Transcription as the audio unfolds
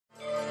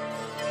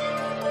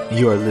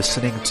You are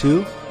listening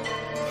to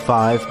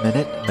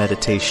 5-Minute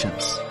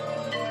Meditations.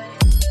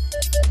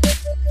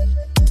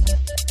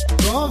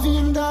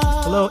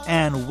 Hello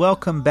and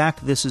welcome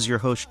back. This is your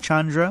host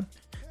Chandra.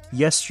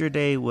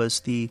 Yesterday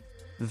was the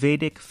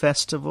Vedic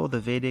festival, the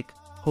Vedic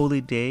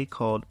holy day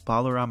called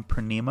Balaram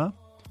Purnima.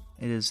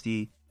 It is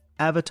the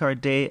avatar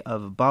day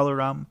of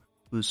Balaram,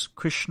 who's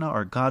Krishna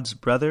or God's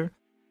brother,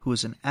 who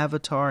is an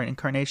avatar, an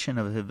incarnation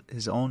of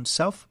his own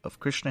self, of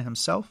Krishna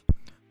himself.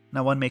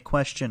 Now one may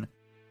question,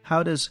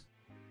 how does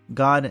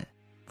God,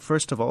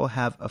 first of all,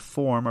 have a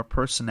form or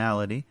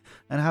personality,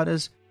 and how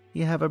does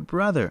he have a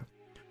brother?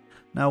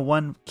 Now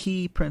one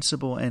key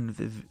principle in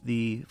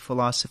the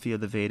philosophy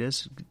of the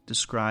Vedas,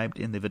 described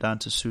in the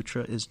Vedanta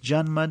Sutra, is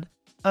Janmad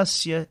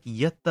Asya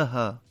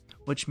Yataha,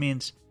 which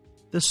means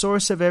the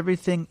source of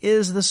everything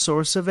is the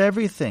source of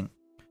everything.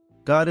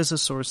 God is the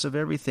source of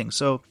everything.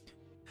 So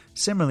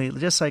similarly,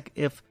 just like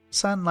if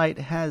sunlight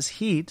has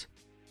heat,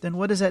 then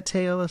what does that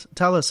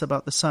tell us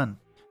about the sun?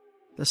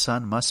 The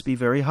sun must be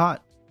very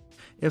hot.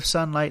 If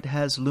sunlight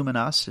has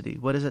luminosity,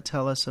 what does it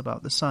tell us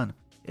about the sun?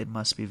 It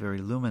must be very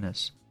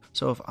luminous.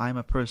 So if I'm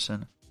a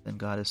person, then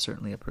God is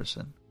certainly a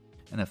person.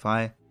 And if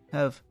I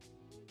have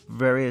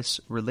various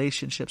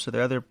relationships with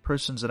other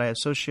persons that I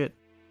associate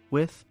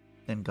with,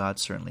 then God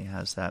certainly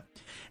has that.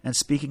 And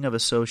speaking of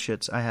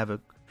associates, I have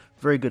a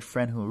very good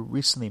friend who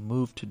recently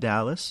moved to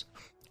Dallas.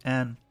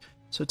 And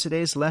so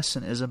today's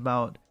lesson is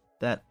about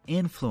that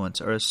influence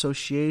or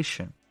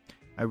association.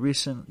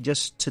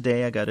 Just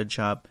today I got a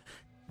job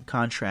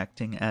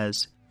contracting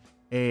as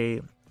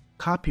a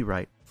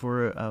copyright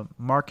for a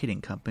marketing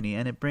company,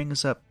 and it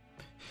brings up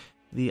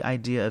the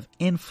idea of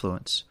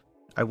influence.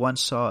 I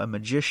once saw a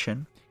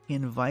magician. He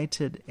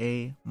invited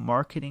a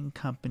marketing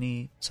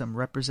company, some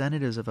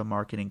representatives of a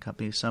marketing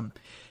company, some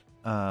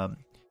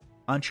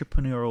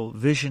entrepreneurial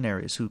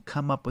visionaries who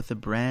come up with the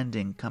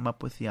branding, come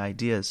up with the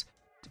ideas,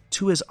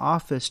 to his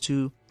office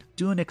to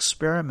do an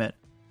experiment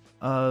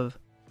of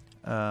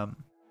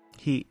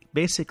he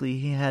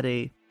had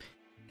a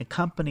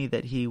company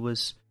that he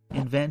was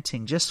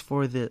inventing just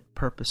for the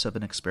purpose of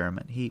an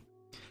experiment.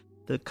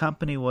 The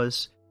company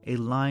was a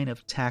line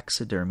of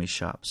taxidermy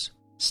shops,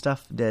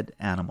 stuffed dead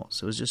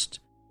animals. It was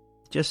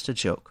just a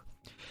joke.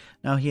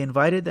 Now he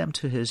invited them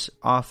to his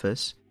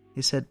office.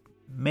 He said,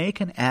 make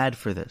an ad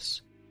for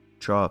this.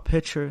 Draw a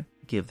picture,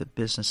 give the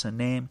business a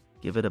name,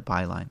 give it a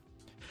byline.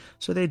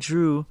 So they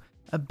drew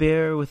a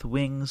bear with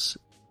wings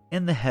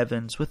in the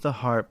heavens with a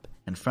harp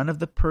in front of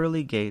the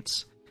pearly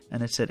gates,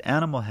 and it said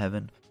Animal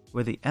Heaven,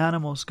 where the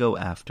animals go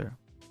after.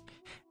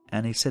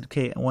 And he said,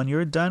 okay, when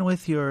you're done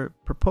with your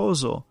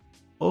proposal,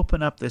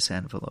 open up this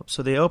envelope.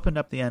 So they opened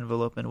up the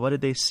envelope, and what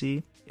did they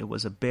see? It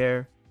was a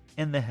bear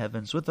in the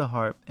heavens with a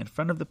harp in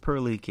front of the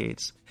pearly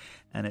gates,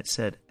 and it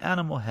said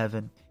Animal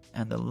Heaven,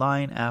 and the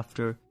line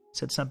after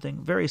said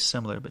something very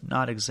similar, but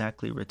not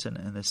exactly written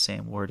in the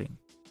same wording.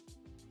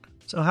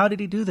 So how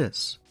did he do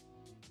this?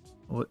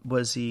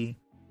 Was he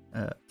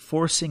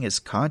forcing his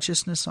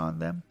consciousness on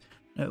them?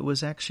 No, it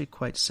was actually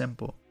quite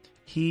simple.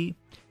 He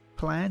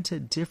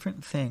planted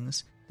different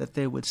things that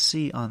they would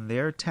see on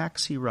their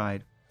taxi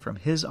ride from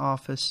his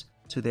office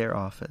to their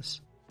office.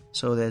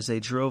 So as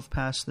they drove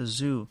past the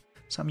zoo,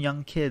 some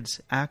young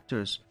kids,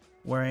 actors,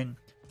 wearing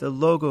the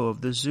logo of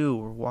the zoo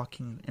were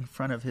walking in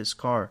front of his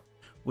car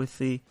with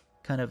the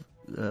kind of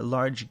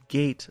large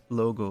gate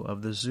logo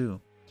of the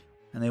zoo.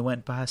 And they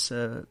went past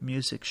a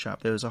music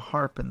shop. There was a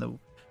harp in the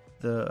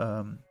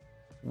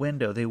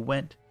window. They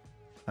went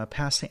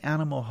past the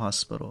animal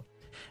hospital.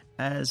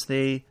 As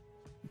they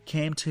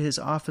came to his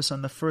office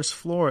on the first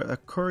floor, a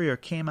courier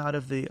came out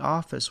of the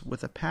office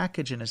with a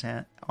package in his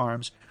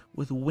arms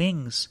with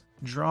wings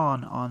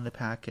drawn on the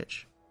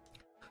package.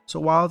 So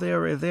while they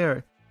were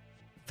there,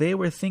 they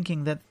were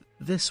thinking that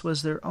this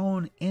was their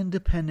own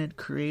independent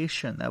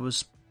creation that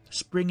was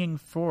springing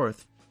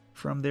forth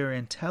from their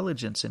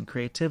intelligence and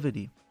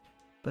creativity.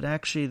 But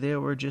actually they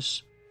were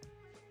just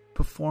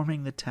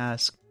performing the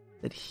task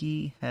that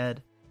he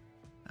had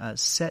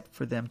set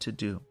for them to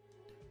do.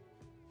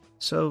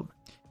 So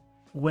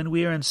when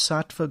we are in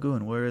Sattva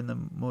Gun, we're in the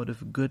mode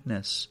of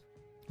goodness.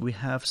 We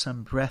have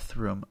some breath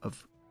room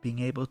of being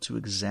able to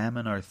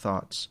examine our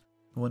thoughts.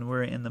 When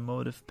we're in the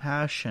mode of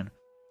passion,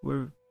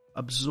 we're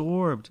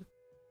absorbed,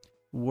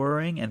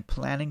 worrying and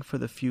planning for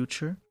the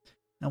future.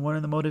 And we're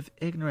in the mode of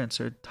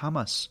ignorance or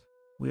tamas.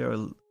 We are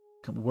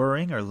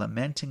worrying or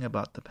lamenting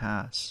about the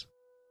past.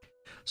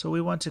 So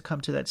we want to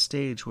come to that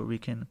stage where we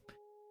can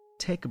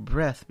take a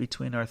breath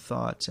between our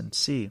thoughts and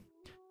see,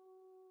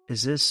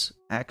 is this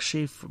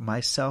actually my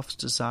self's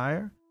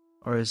desire,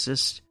 or is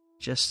this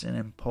just an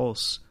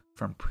impulse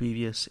from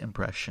previous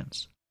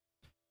impressions?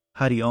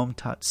 Hari Om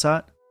Tat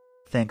Sat.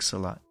 Thanks a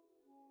lot.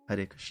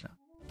 Hare Krishna.